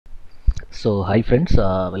So hi friends,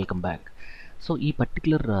 welcome back. So ఈ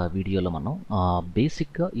particular వీడియోలో మనం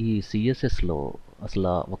బేసిక్గా ఈ సిఎస్ఎస్లో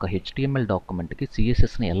అసలు ఒక హెచ్టిఎంఎల్ డాక్యుమెంట్కి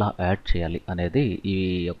సిఎస్ఎస్ని ఎలా యాడ్ చేయాలి అనేది ఈ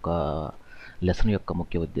యొక్క లెసన్ యొక్క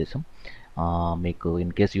ముఖ్య ఉద్దేశం. మీకు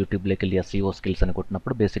ఇన్ కేస్ యూట్యూబ్లోకి వెళ్ళి ఎస్ఈఓ స్కిల్స్ అని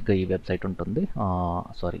కొట్టినప్పుడు బేసిక్గా ఈ వెబ్సైట్ ఉంటుంది,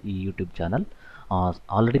 ఈ యూట్యూబ్ ఛానల్.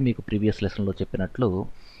 ఆల్రెడీ మీకు ప్రీవియస్ లెసన్లో చెప్పినట్లు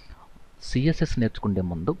సిఎస్ఎస్ నేర్చుకునే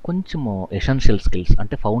ముందు కొంచెము ఎసెన్షియల్ స్కిల్స్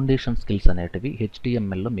అంటే ఫౌండేషన్ స్కిల్స్ అనేటివి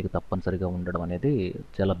హెచ్టిఎంఎల్లో మీకు తప్పనిసరిగా ఉండడం అనేది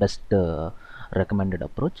చాలా best recommended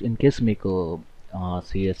approach. In case మీకు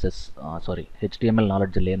హెచ్టిఎంఎల్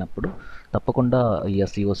నాలెడ్జ్ లేనప్పుడు తప్పకుండా ఈ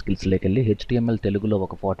ఎస్ఈఓ స్కిల్స్లోకి వెళ్ళి హెచ్టిఎంఎల్ తెలుగులో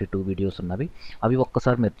ఒక 42 వీడియోస్ ఉన్నవి, అవి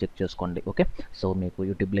ఒక్కసారి మీరు చెక్ చేసుకోండి. ఓకే, సో మీకు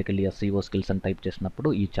యూట్యూబ్లోకి వెళ్ళి ఎస్ఈఓ స్కిల్స్ అని టైప్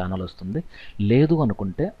చేసినప్పుడు ఈ ఛానల్ వస్తుంది. లేదు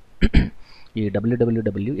అనుకుంటే ఈ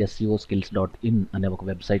www.seoskills.in అనే ఒక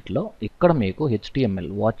వెబ్సైట్లో ఇక్కడ మీకు హెచ్టిఎంఎల్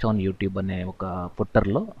వాచ్ ఆన్ యూట్యూబ్ అనే ఒక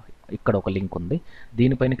ఫుట్టర్లో ఇక్కడ ఒక లింక్ ఉంది.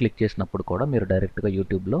 దీనిపైన క్లిక్ చేసినప్పుడు కూడా మీరు డైరెక్ట్గా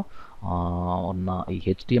యూట్యూబ్లో ఉన్న ఈ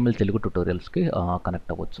హెచ్టిఎంఎల్ తెలుగు ట్యుటోరియల్స్కి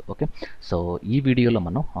కనెక్ట్ అవ్వచ్చు. ఓకే, సో ఈ వీడియోలో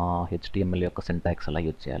మనం హెచ్టిఎంఎల్ యొక్క సింటాక్స్ ఎలా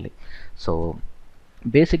యూజ్ చేయాలి. సో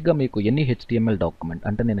బేసిక్గా మీకు ఎనీ హెచ్టిఎంఎల్ డాక్యుమెంట్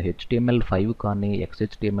అంటే నేను హెచ్టిఎంఎల్ 5 కానీ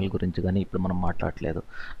ఎక్స్హెచ్టిఎంఎల్ గురించి కానీ ఇప్పుడు మనం మాట్లాడలేదు.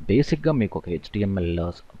 బేసిక్గా మీకు ఒక హెచ్టిఎంఎల్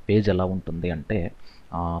పేజ్ ఎలా ఉంటుంది అంటే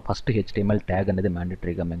ఫస్ట్ హెచ్టిఎంఎల్ ట్యాగ్ అనేది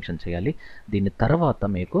మ్యాండేటరీగా మెన్షన్ చేయాలి. దీని తర్వాత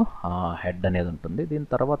మీకు హెడ్ అనేది ఉంటుంది. దీని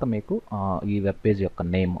తర్వాత మీకు ఈ వెబ్ పేజ్ యొక్క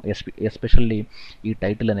నేమ్, ఎస్పెషల్లీ ఈ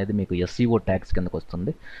టైటిల్ అనేది మీకు ఎస్ఈఓ ట్యాగ్స్ కిందకు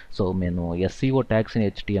వస్తుంది. సో నేను ఎస్ఈఓ ట్యాగ్స్ ఇన్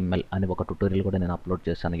హెచ్టిఎంఎల్ అని ఒక ట్యుటోరియల్ కూడా నేను అప్లోడ్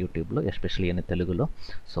చేశాను యూట్యూబ్లో, ఎస్పెషల్లీ ఇన్ తెలుగులో.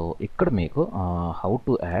 సో ఇక్కడ మీకు how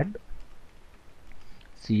to add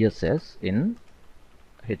CSS in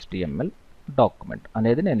HTML document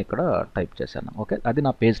అనేది నేను ఇక్కడ టైప్ చేశాను. ఓకే, అది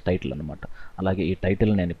నా పేజ్ టైటిల్ అనమాట. అలాగే ఈ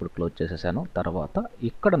టైటిల్ నేను ఇప్పుడు క్లోజ్ చేసేసాను. తర్వాత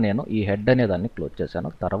ఇక్కడ నేను ఈ హెడ్ అనే దాన్ని క్లోజ్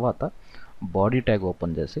చేశాను. తర్వాత బాడీ ట్యాగ్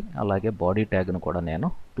ఓపెన్ చేసి అలాగే బాడీ ట్యాగ్ను కూడా నేను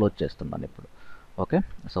క్లోజ్ చేస్తున్నాను ఇప్పుడు. ఓకే,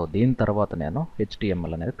 సో దీని తర్వాత నేను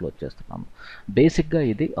హెచ్టిఎంఎల్ అనేది క్లోజ్ చేస్తున్నాను. బేసిక్గా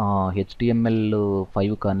ఇది హెచ్టిఎంఎల్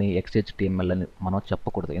 5 కానీ ఎక్స్హెచ్టిఎంఎల్ అని మనం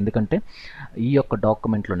చెప్పకూడదు, ఎందుకంటే ఈ యొక్క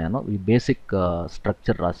డాక్యుమెంట్లో నేను ఈ బేసిక్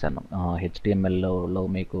స్ట్రక్చర్ రాశాను. హెచ్టిఎంఎల్లో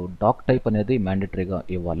మీకు డాక్ టైప్ అనేది మ్యాండేటరీగా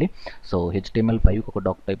ఇవ్వాలి. సో హెచ్టిఎంఎల్ 5కి ఒక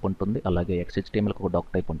డాక్ టైప్ ఉంటుంది, అలాగే ఎక్స్హెచ్టిఎంఎల్కి ఒక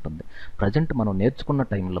డాక్ టైప్ ఉంటుంది. ప్రజెంట్ మనం నేర్చుకున్న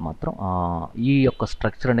టైంలో మాత్రం ఈ యొక్క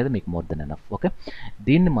స్ట్రక్చర్ అనేది మీకు మోర్ దెన్ ఎనఫ్. ఓకే,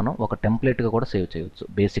 దీన్ని మనం ఒక టెంప్లెట్గా కూడా సేవ్ చేయవచ్చు,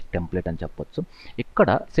 బేసిక్ టెంప్లెట్ అని చెప్పొచ్చు. ఇక్కడ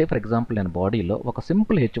ఫర్ ఎగ్జాంపుల్ నేను బాడీలో ఒక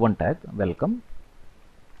simple H1 tag welcome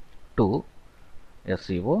to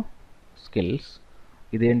SEO skills,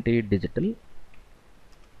 ఇదేంటి digital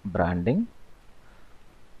branding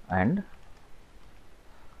and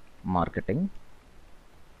marketing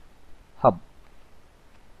hub.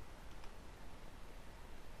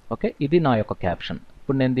 Okay, ఇది నా యొక్క క్యాప్షన్.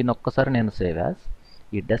 ఇప్పుడు నేను దీన్ని ఒక్కసారి నేను సేవ్ యాజ్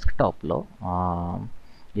ఈ డెస్క్టాప్లో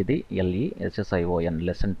ఇది LESSION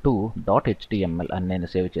lesson2.html అని నేను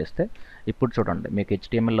సేవ్ చేస్తే ఇప్పుడు చూడండి మీకు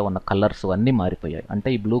హెచ్టిఎంఎల్లో ఉన్న కలర్స్ అన్నీ మారిపోయాయి. అంటే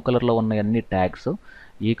ఈ బ్లూ కలర్లో ఉన్న అన్ని ట్యాగ్స్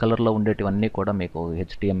ఈ కలర్లో ఉండేటివన్నీ కూడా మీకు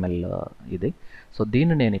హెచ్టిఎంఎల్ ఇది. సో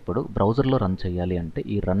దీన్ని నేను ఇప్పుడు బ్రౌజర్లో రన్ చేయాలి అంటే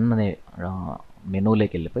ఈ రన్ అనే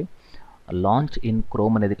మెనూలోకి వెళ్ళిపోయి లాంచ్ ఇన్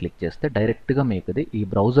క్రోమ్ అనేది క్లిక్ చేస్తే డైరెక్ట్గా మీకు ఇది ఈ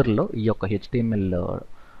బ్రౌజర్లో ఈ యొక్క హెచ్టిఎంఎల్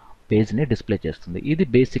పేజ్ని డిస్ప్లే చేస్తుంది. ఇది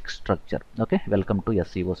basic structure. Okay, welcome to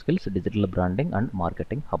SEO skills digital branding and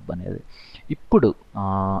marketing hub అనేది. ఇప్పుడు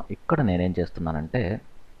ఇక్కడ నేనేం చేస్తున్నానంటే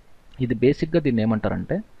ఇది బేసిక్గా దీన్ని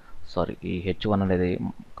ఏమంటారంటే ఈ H1 అనేది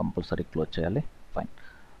కంపల్సరీ క్లోజ్ చేయాలి. ఫైన్.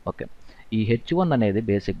 ఓకే, ఈ H1 అనేది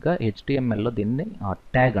బేసిక్గా హెచ్టిఎంఎల్లో దీన్ని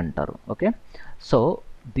ట్యాగ్ అంటారు. ఓకే, సో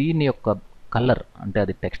దీని యొక్క కలర్ అంటే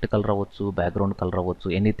అది టెక్స్ట్ కలర్ అవ్వచ్చు, బ్యాక్గ్రౌండ్ కలర్ అవ్వచ్చు,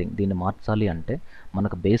 ఎనీథింగ్. దీన్ని మార్చాలి అంటే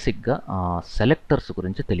మనకు బేసిక్గా సెలెక్టర్స్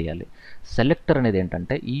గురించి తెలియాలి. సెలెక్టర్ అనేది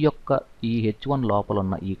ఏంటంటే ఈ H1 లోపల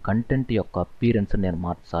ఉన్న ఈ కంటెంట్ యొక్క అపీరెన్స్ నేను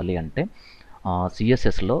మార్చాలి అంటే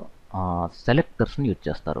సిఎస్ఎస్లో సెలెక్టర్స్ని యూజ్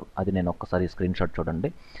చేస్తారు. అది నేను ఒక్కసారి స్క్రీన్ షాట్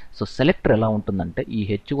చూడండి. సో సెలెక్టర్ ఎలా ఉంటుందంటే ఈ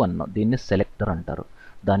H1 దీన్ని సెలెక్టర్ అంటారు.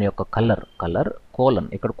 దాని యొక్క కలర్ కోలన్,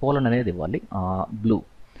 ఇక్కడ కోలన్ అనేది ఇవ్వాలి బ్లూ.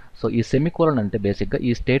 సో ఈ సెమికోలన్ అంటే బేసిక్గా ఈ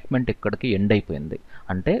స్టేట్మెంట్ ఇక్కడికి ఎండ్ అయిపోయింది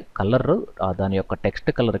అంటే కలర్ దాని యొక్క టెక్స్ట్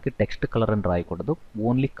కలర్కి టెక్స్ట్ కలర్ అని రాయకూడదు,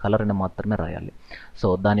 ఓన్లీ కలర్ అని మాత్రమే రాయాలి. సో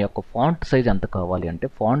దాని యొక్క ఫాంట్ సైజ్ ఎంత కావాలి అంటే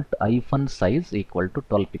ఫాంట్ ఐఫన్ సైజ్ =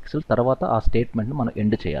 12 పిక్సెల్. తర్వాత ఆ స్టేట్మెంట్ని మనం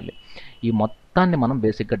ఎండ్ చేయాలి. ఈ మొత్తాన్ని మనం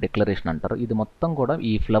బేసిక్గా డిక్లరేషన్ అంటారు. ఇది మొత్తం కూడా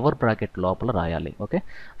ఈ ఫ్లవర్ బ్రాకెట్ లోపల రాయాలి. ఓకే,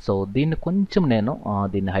 సో దీన్ని కొంచెం నేను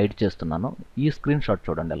దీన్ని హైడ్ చేస్తున్నాను. ఈ స్క్రీన్ షాట్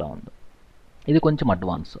చూడండి ఎలా ఉందో. ఇది కొంచెం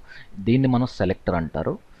అడ్వాన్స్. దీన్ని మనం సెలెక్టర్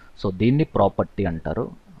అంటారు. సో దీన్ని ప్రాపర్టీ అంటారు.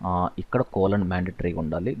 ఇక్కడ కోలన్ మ్యాండేటరీగా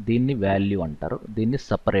ఉండాలి. దీన్ని వాల్యూ అంటారు, దీన్ని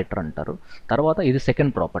సపరేటర్ అంటారు. తర్వాత ఇది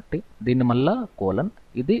సెకండ్ ప్రాపర్టీ, దీన్ని మళ్ళా కోలన్,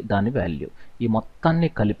 ఇది దాని వాల్యూ. ఈ మొత్తాన్ని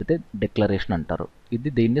కలిపితే డిక్లరేషన్ అంటారు.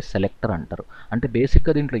 దీన్ని సెలెక్టర్ అంటారు. అంటే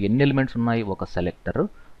బేసిక్గా దీంట్లో ఎన్ని ఎలిమెంట్స్ ఉన్నాయి, ఒక సెలెక్టర్,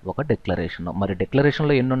 ఒక డిక్లరేషన్. మరి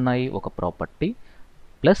డిక్లరేషన్లో ఎన్ని ఉన్నాయి? ఒక ప్రాపర్టీ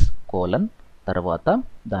ప్లస్ కోలన్ తర్వాత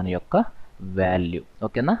దాని యొక్క వాల్యూ.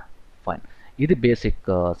 ఓకేనా, ఫైన్. ఇది బేసిక్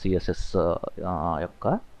సిఎస్ఎస్ యొక్క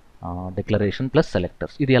డిక్లరేషన్ ప్లస్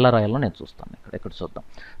సెలెక్టర్స్. ఇది ఎలా రాయాలో నేను చూస్తాను. ఇక్కడ చూద్దాం.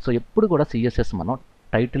 సో ఎప్పుడు కూడా సిఎస్ఎస్ మనం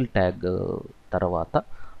టైటిల్ ట్యాగ్ తర్వాత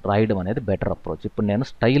రాయడం అనేది బెటర్ అప్రోచ్. ఇప్పుడు నేను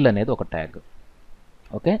స్టైల్ అనేది ఒక ట్యాగ్.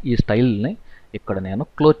 ఓకే, ఈ స్టైల్ని ఇక్కడ నేను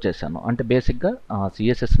క్లోజ్ చేశాను. అంటే బేసిక్గా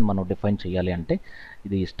సిఎస్ఎస్ని మనం డిఫైన్ చేయాలి అంటే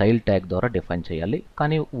ఇది స్టైల్ ట్యాగ్ ద్వారా డిఫైన్ చేయాలి.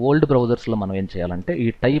 కానీ ఓల్డ్ బ్రౌజర్స్లో మనం ఏం చేయాలంటే ఈ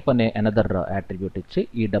టైప్ అనే అనదర్ యాట్రిబ్యూట్ ఇచ్చి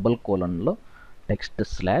ఈ డబుల్ కోలన్లో టెక్స్ట్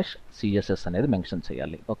స్లాష్ సిఎస్ఎస్ అనేది మెన్షన్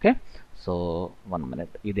చేయాలి. Okay, so 1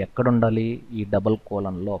 minute. ఇది ఎక్కడ ఉండాలి? ఈ డబుల్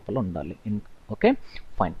కోలన్ లోపల ఉండాలి. Okay,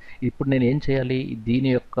 fine. ఇప్పుడు నేను ఏం చేయాలి? దీని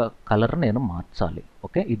యొక్క కలర్ నేను మార్చాలి.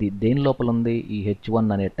 ఓకే, ఇది దేని లోపల ఉంది? ఈ h1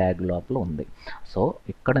 అనే ట్యాగ్ లోపల ఉంది. సో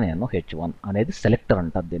ఇక్కడ నేను h1 అనేది సెలెక్టర్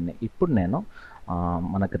అంటారు దీన్ని. ఇప్పుడు నేను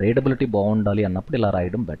మనకి రీడబిలిటీ బాగుండాలి అన్నప్పుడు ఇలా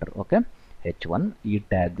రాయడం బెటర్. ఓకే, h1 ఈ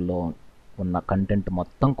ట్యాగ్లో ఉన్న కంటెంట్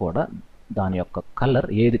మొత్తం కూడా దాని యొక్క కలర్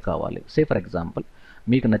ఏది కావాలి? సే ఫర్ ఎగ్జాంపుల్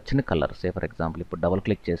మీకు నచ్చిన కలర్. సే ఫర్ ఎగ్జాంపుల్ ఇప్పుడు డబుల్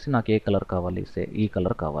క్లిక్ చేసి నాకు ఏ కలర్ కావాలి? సే ఈ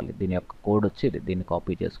కలర్ కావాలి. దీని యొక్క కోడ్ వచ్చి దీన్ని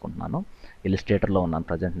కాపీ చేసుకుంటున్నాను. ఇలిస్ట్రేటర్లో ఉన్నాను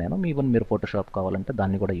ప్రజెంట్ నేను. ఈవెన్ మీరు ఫోటోషాప్ కావాలంటే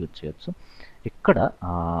దాన్ని కూడా యూజ్ చేయొచ్చు. ఇక్కడ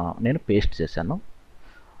నేను పేస్ట్ చేశాను.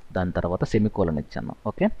 దాని తర్వాత సెమికోలన్ ఇచ్చాను.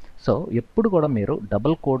 ఓకే, సో ఎప్పుడు కూడా మీరు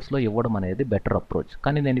డబుల్ కోడ్స్లో ఇవ్వడం అనేది బెటర్ అప్రోచ్.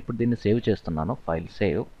 కానీ నేను ఇప్పుడు దీన్ని సేవ్ చేస్తున్నాను. File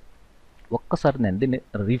save. ఒక్కసారి నేను దీన్ని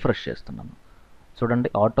రీఫ్రెష్ చేస్తున్నాను. చూడండి,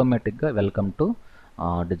 ఆటోమేటిక్గా welcome to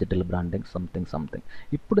digital branding something.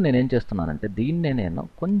 ఇప్పుడు నేనేం చేస్తున్నానంటే దీన్నే నేను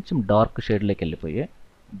కొంచెం డార్క్ షేడ్లోకి వెళ్ళిపోయి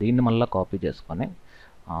దీన్ని మళ్ళీ కాపీ చేసుకొని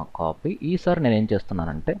కాపీ. ఈసారి నేను ఏం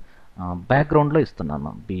చేస్తున్నానంటే బ్యాక్గ్రౌండ్లో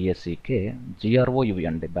ఇస్తున్నాను. BACK GROUV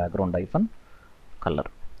అండి, బ్యాక్గ్రౌండ్ ఐఫన్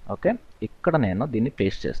కలర్. ఓకే, ఇక్కడ నేను దీన్ని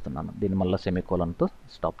పేస్ట్ చేస్తున్నాను. దీన్ని మళ్ళీ సెమికోలన్తో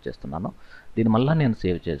స్టాప్ చేస్తున్నాను. దీన్ని మళ్ళీ నేను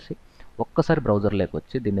సేవ్ చేసి ఒక్కసారి బ్రౌజర్లోకి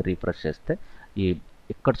వచ్చి దీన్ని రీఫ్రెష్ చేస్తే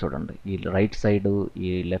ఇక్కడ చూడండి, ఈ రైట్ సైడు, ఈ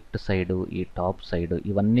లెఫ్ట్ సైడు, ఈ టాప్ సైడు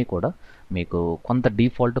ఇవన్నీ కూడా మీకు కొంత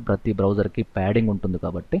డిఫాల్ట్ ప్రతి బ్రౌజర్కి ప్యాడింగ్ ఉంటుంది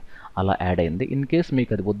కాబట్టి అలా యాడ్ అయింది. ఇన్ కేస్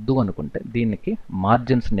మీకు అది వద్దు అనుకుంటే దీనికి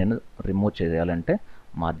మార్జిన్స్ నేను రిమూవ్ చేయాలంటే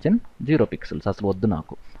మార్జిన్ 0 pixels అసలు వద్దు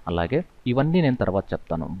నాకు. అలాగే ఇవన్నీ నేను తర్వాత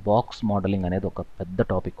చెప్తాను. బాక్స్ మోడలింగ్ అనేది ఒక పెద్ద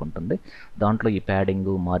టాపిక్ ఉంటుంది. దాంట్లో ఈ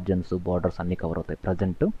ప్యాడింగ్, మార్జిన్స్, బార్డర్స్ అన్నీ కవర్ అవుతాయి.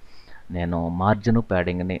 ప్రజెంట్ నేను మార్జిన్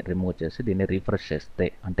ప్యాడింగ్ని రిమూవ్ చేసి దీన్ని రీఫ్రెష్ చేస్తే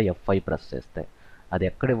అంటే F5 ప్రెస్ చేస్తే అది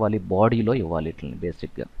ఎక్కడ ఇవ్వాలి? బాడీలో ఇవ్వాలి. ఇట్లని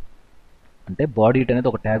బేసిక్గా అంటే బాడీ అనేది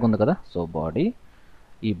ఒక ట్యాగ్ ఉంది కదా. సో బాడీ,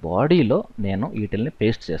 ఈ బాడీలో నేను వీటిల్ని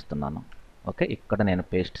పేస్ట్ చేస్తున్నాను. ఓకే, ఇక్కడ నేను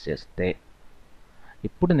పేస్ట్ చేస్తే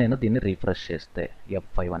ఇప్పుడు నేను దీన్ని రీఫ్రెష్ చేస్తే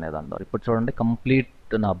F5 అనేది అందరు. ఇప్పుడు చూడండి,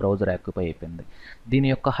 కంప్లీట్ నా బ్రౌజర్ ఆక్యుపై అయిపోయింది. దీని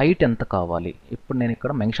యొక్క హైట్ ఎంత కావాలి? ఇప్పుడు నేను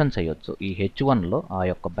ఇక్కడ మెన్షన్ చేయొచ్చు. ఈ h1లో ఆ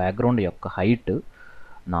యొక్క బ్యాక్గ్రౌండ్ యొక్క హైట్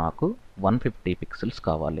నాకు 150 pixels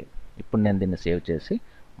కావాలి. ఇప్పుడు నేను దీన్ని సేవ్ చేసి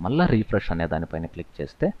మళ్ళీ రీఫ్రెష్ అనే దానిపైన క్లిక్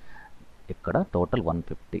చేస్తే ఇక్కడ టోటల్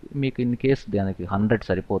 150. మీకు ఇన్ కేస్ దానికి 100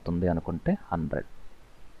 సరిపోతుంది అనుకుంటే 100.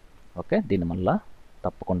 ఓకే, దీన్ని మళ్ళీ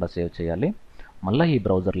తప్పకుండా సేవ్ చేయాలి. మళ్ళీ ఈ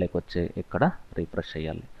బ్రౌజర్లోకి వచ్చి ఇక్కడ రీఫ్రెష్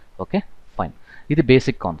చేయాలి. Okay, fine. ఇది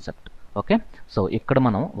బేసిక్ కాన్సెప్ట్. ఓకే, సో ఇక్కడ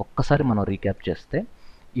మనం ఒక్కసారి రీక్యాప్ చేస్తే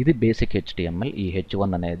ఇది బేసిక్ HTML. ఈ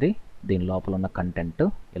h1 అనేది దీని లోపల ఉన్న కంటెంట్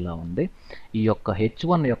ఇలా ఉంది. ఈ యొక్క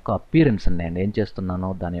h1 యొక్క అపీరెన్స్ నేను ఏం చేస్తున్నాను?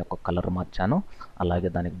 దాని యొక్క కలర్ మార్చాను. అలాగే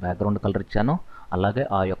దానికి బ్యాక్గ్రౌండ్ కలర్ ఇచ్చాను. అలాగే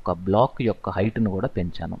ఆ యొక్క బ్లాక్ యొక్క హైట్ను కూడా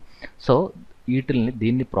పెంచాను. సో వీటిల్ని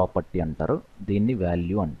దీన్ని ప్రాపర్టీ అంటారు, దీన్ని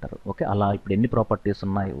వాల్యూ అంటారు. ఓకే, అలా ఇప్పుడు ఎన్ని ప్రాపర్టీస్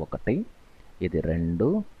ఉన్నాయి? 1, ఇది 2,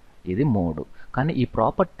 ఇది 3. కానీ ఈ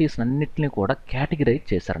ప్రాపర్టీస్ అన్నిటిని కూడా కేటగిరైజ్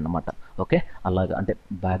చేశారనమాట. ఓకే, అలాగా అంటే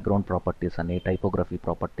బ్యాక్గ్రౌండ్ ప్రాపర్టీస్ అని, టైపోగ్రఫీ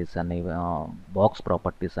ప్రాపర్టీస్ అని, బాక్స్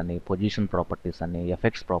ప్రాపర్టీస్ అని, పొజిషన్ ప్రాపర్టీస్ అని,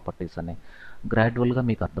 ఎఫెక్ట్స్ ప్రాపర్టీస్ అని గ్రాడ్యువల్గా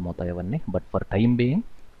మీకు అర్థమవుతాయి అవన్నీ. బట్ ఫర్ టైం బీయింగ్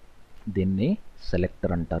దీన్ని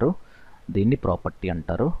సెలెక్టర్ అంటారు, దీన్ని ప్రాపర్టీ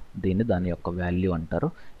అంటారు, దీన్ని దాని యొక్క వాల్యూ అంటారు.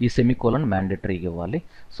 ఈ సెమికోలన్ మ్యాండేటరీగా ఇవ్వాలి.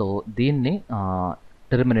 సో దీన్ని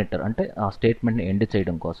టెర్మినేటర్ అంటే ఆ స్టేట్మెంట్ని ఎండ్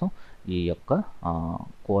చేయడం కోసం ఈ యొక్క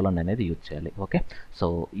కోలన్ అనేది యూజ్ చేయాలి. ఓకే, సో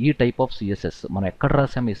ఈ టైప్ ఆఫ్ సిఎస్ఎస్ మనం ఎక్కడ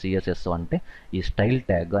రాసాం? ఈ సిఎస్ఎస్ అంటే ఈ స్టైల్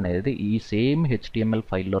ట్యాగ్ అనేది ఈ సేమ్ HTML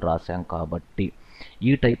ఫైల్లో రాసాం కాబట్టి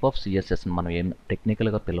ఈ టైప్ ఆఫ్ సిఎస్ఎస్ని మనం ఏం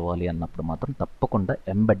టెక్నికల్గా పిలవాలి అన్నప్పుడు మాత్రం తప్పకుండా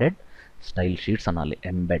ఎంబెడెడ్ స్టైల్ షీట్స్ అనాలి.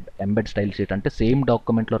 ఎంబెడ్ స్టైల్ షీట్ అంటే సేమ్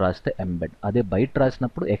డాక్యుమెంట్లో రాస్తే ఎంబెడ్, అదే బయట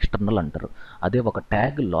రాసినప్పుడు ఎక్స్టర్నల్ అంటారు. అదే ఒక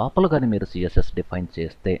ట్యాగ్ లోపల కానీ మీరు సిఎస్ఎస్ డిఫైన్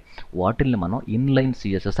చేస్తే వాటిల్ని మనం ఇన్లైన్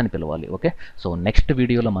సిఎస్ఎస్ అని పిలవాలి. ఓకే, సో నెక్స్ట్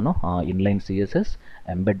వీడియోలో మనం inline CSS,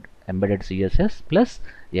 embedded CSS plus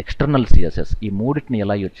external CSS, ఈ మూడింటిని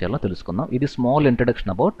ఎలా యూజ్ చేయాలో తెలుసుకుందాం. ఇది small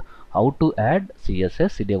introduction about how to add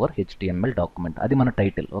CSS in your HTML document. అది మన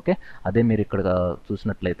టైటిల్. ఓకే, అదే మీరు ఇక్కడ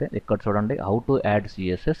చూసినట్లయితే ఇక్కడ చూడండి, how to add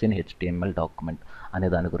CSS in HTML document అనే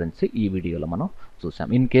దాని గురించి ఈ వీడియోలో మనం చూసాం.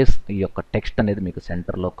 ఇన్ కేస్ ఈ యొక్క టెక్స్ట్ అనేది మీకు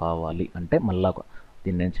సెంటర్లో కావాలి అంటే మళ్ళా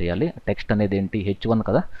దీన్ని ఏం చేయాలి, టెక్స్ట్ అనేది ఏంటి, H1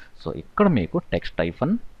 కదా. సో ఇక్కడ మీకు టెక్స్ట్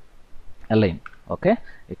ఐఫన్ అలైన్, ఓకే,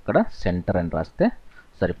 ఇక్కడ సెంటర్ అని రాస్తే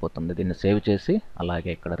సరిపోతుంది. దీన్ని సేవ్ చేసి అలాగే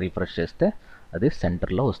ఇక్కడ రీఫ్రెష్ చేస్తే అది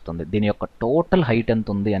సెంటర్లో వస్తుంది. దీని యొక్క టోటల్ హైట్ ఎంత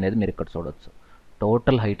ఉంది అనేది మీరు ఇక్కడ చూడవచ్చు.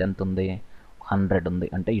 టోటల్ హైట్ ఎంత ఉంది, 100 ఉంది.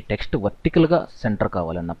 అంటే ఈ టెక్స్ట్ వర్టికల్గా సెంటర్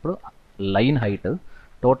కావాలన్నప్పుడు లైన్ హైట్,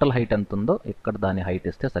 టోటల్ హైట్ ఎంత ఉందో ఇక్కడ దాని హైట్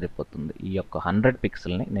ఇస్తే సరిపోతుంది. ఈ యొక్క 100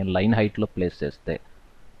 పిక్సెల్ని నేను లైన్ హైట్లో ప్లేస్ చేస్తే,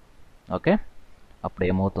 ఓకే, అప్పుడు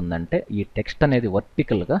ఏమవుతుందంటే ఈ టెక్స్ట్ అనేది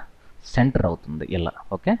వర్టికల్గా సెంటర్ అవుతుంది ఇలా.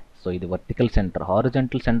 ఓకే, సో ఇది వర్టికల్ సెంటర్.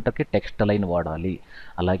 హారిజంటల్ సెంటర్కి టెక్స్ట్ లైన్ వాడాలి,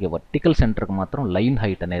 అలాగే వర్టికల్ సెంటర్కి మాత్రం లైన్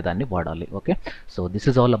హైట్ అనే దాన్ని వాడాలి. Okay, so this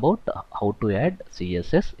is all about how to add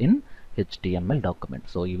CSS in HTML document.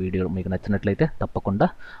 So ఈ వీడియో మీకు నచ్చినట్లయితే తప్పకుండా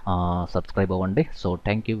సబ్స్క్రైబ్ అవ్వండి. So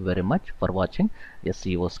thank you very much for watching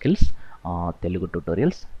SEO skills Telugu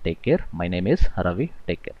tutorials. Take care. My name is Ravi.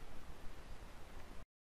 Take care.